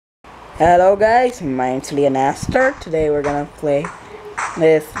Hello guys, my name's Leonaster. Today we're gonna play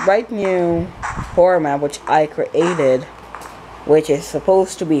this bright new horror map which I created, which is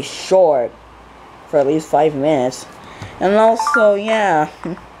supposed to be short for at least 5 minutes. And also, yeah,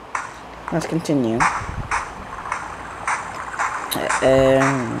 let's continue.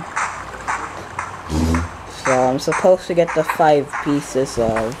 So I'm supposed to get the 5 pieces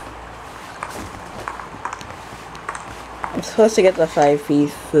of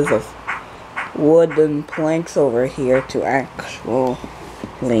wooden planks over here to actually...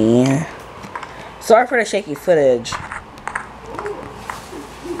 Sorry for the shaky footage.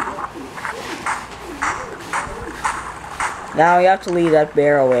 Now you have to leave that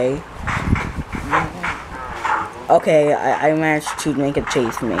bear away. Okay, I managed to make it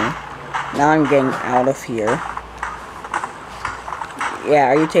chase me. Now I'm getting out of here.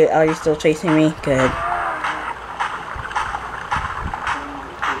 Yeah, are you still chasing me? Good.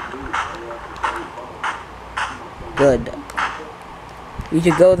 Good. You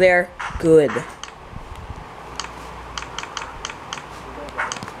should go there. Good.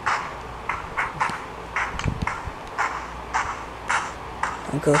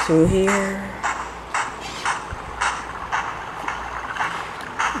 I'll go through here.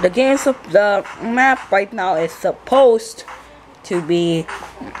 The map right now is supposed to be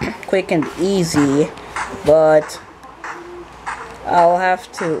quick and easy, but I'll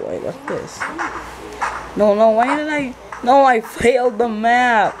have to wait. What's this? No, why did I... No, I failed the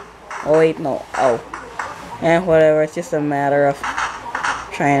map! Oh, wait, no. Oh. Whatever, it's just a matter of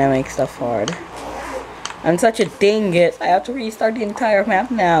trying to make stuff hard. I'm such a dingus. I have to restart the entire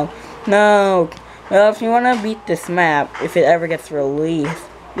map now. No! Well, if you want to beat this map, if it ever gets released,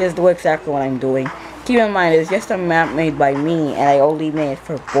 just do exactly what I'm doing. Keep in mind, it's just a map made by me, and I only made it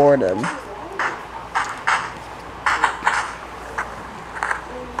for boredom.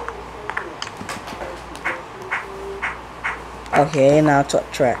 Okay, now to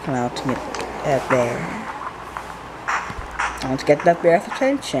track now to get that bear. I want to get that bear's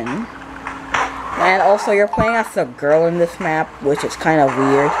attention. And also, you're playing as a girl in this map, which is kind of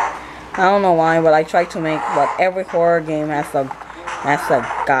weird. I don't know why, but I try to make what every horror game has a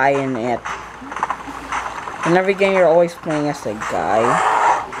guy in it. In every game, you're always playing as a guy.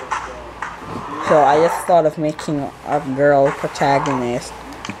 So I just thought of making a girl protagonist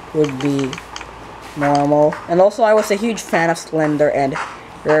would be normal. And also, I was a huge fan of Slender, and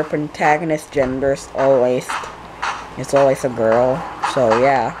your protagonist gender is always a girl. So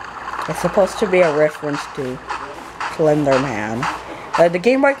yeah, it's supposed to be a reference to Slender Man. The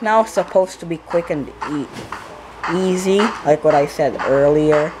game right now is supposed to be quick and easy, like what I said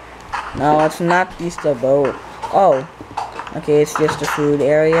earlier. No, it's not just a boat. Oh, okay, it's just a food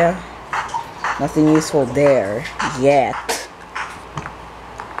area. Nothing useful there yet.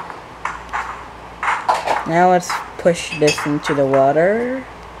 Now let's push this into the water.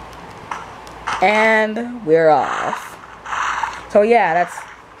 And we're off. So yeah, that's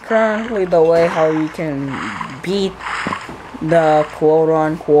currently the way how you can beat the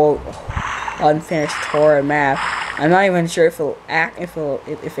quote-unquote unfinished horror map. I'm not even sure if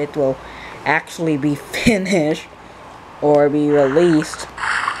it will actually be finished or be released,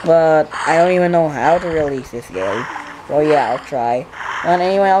 but I don't even know how to release this game. So yeah, I'll try. And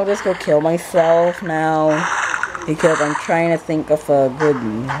anyway, I'll just go kill myself now, because I'm trying to think of a good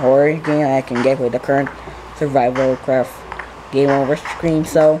horror game I can get with the current Survivalcraft game over screen.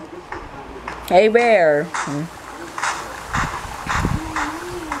 So, hey bear!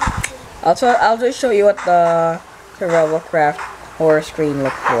 I'll just show you what the Survivalcraft horror screen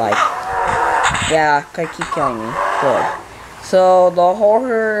looks like. Yeah, keep killing me. Good. So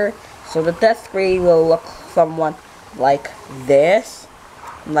the death screen will look somewhat like this.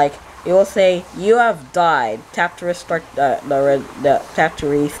 Like, it will say, "You have died. Tap to restart tap to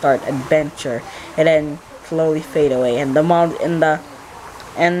restart adventure," and then slowly fade away. And the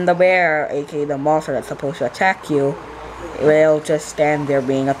bear, aka the monster that's supposed to attack you, will just stand there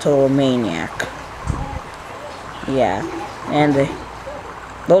being a total maniac. Yeah, and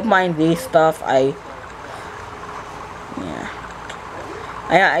don't mind these stuff.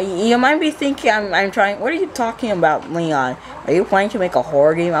 You might be thinking I'm trying. What are you talking about, Leon? Are you planning to make a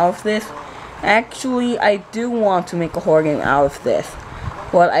horror game out of this? Actually, I do want to make a horror game out of this,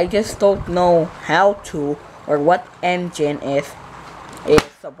 but I just don't know how to, or what engine is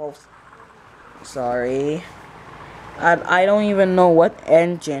supposed. Sorry, I don't even know what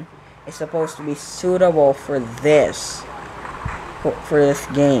engine is supposed to be suitable for this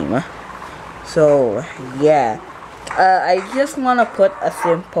game. So yeah. I just want to put a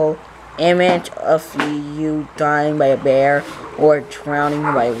simple image of you dying by a bear, or drowning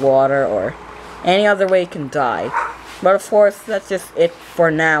by water, or any other way you can die. But of course, that's just it for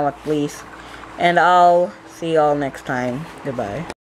now at least. And I'll see y'all next time. Goodbye.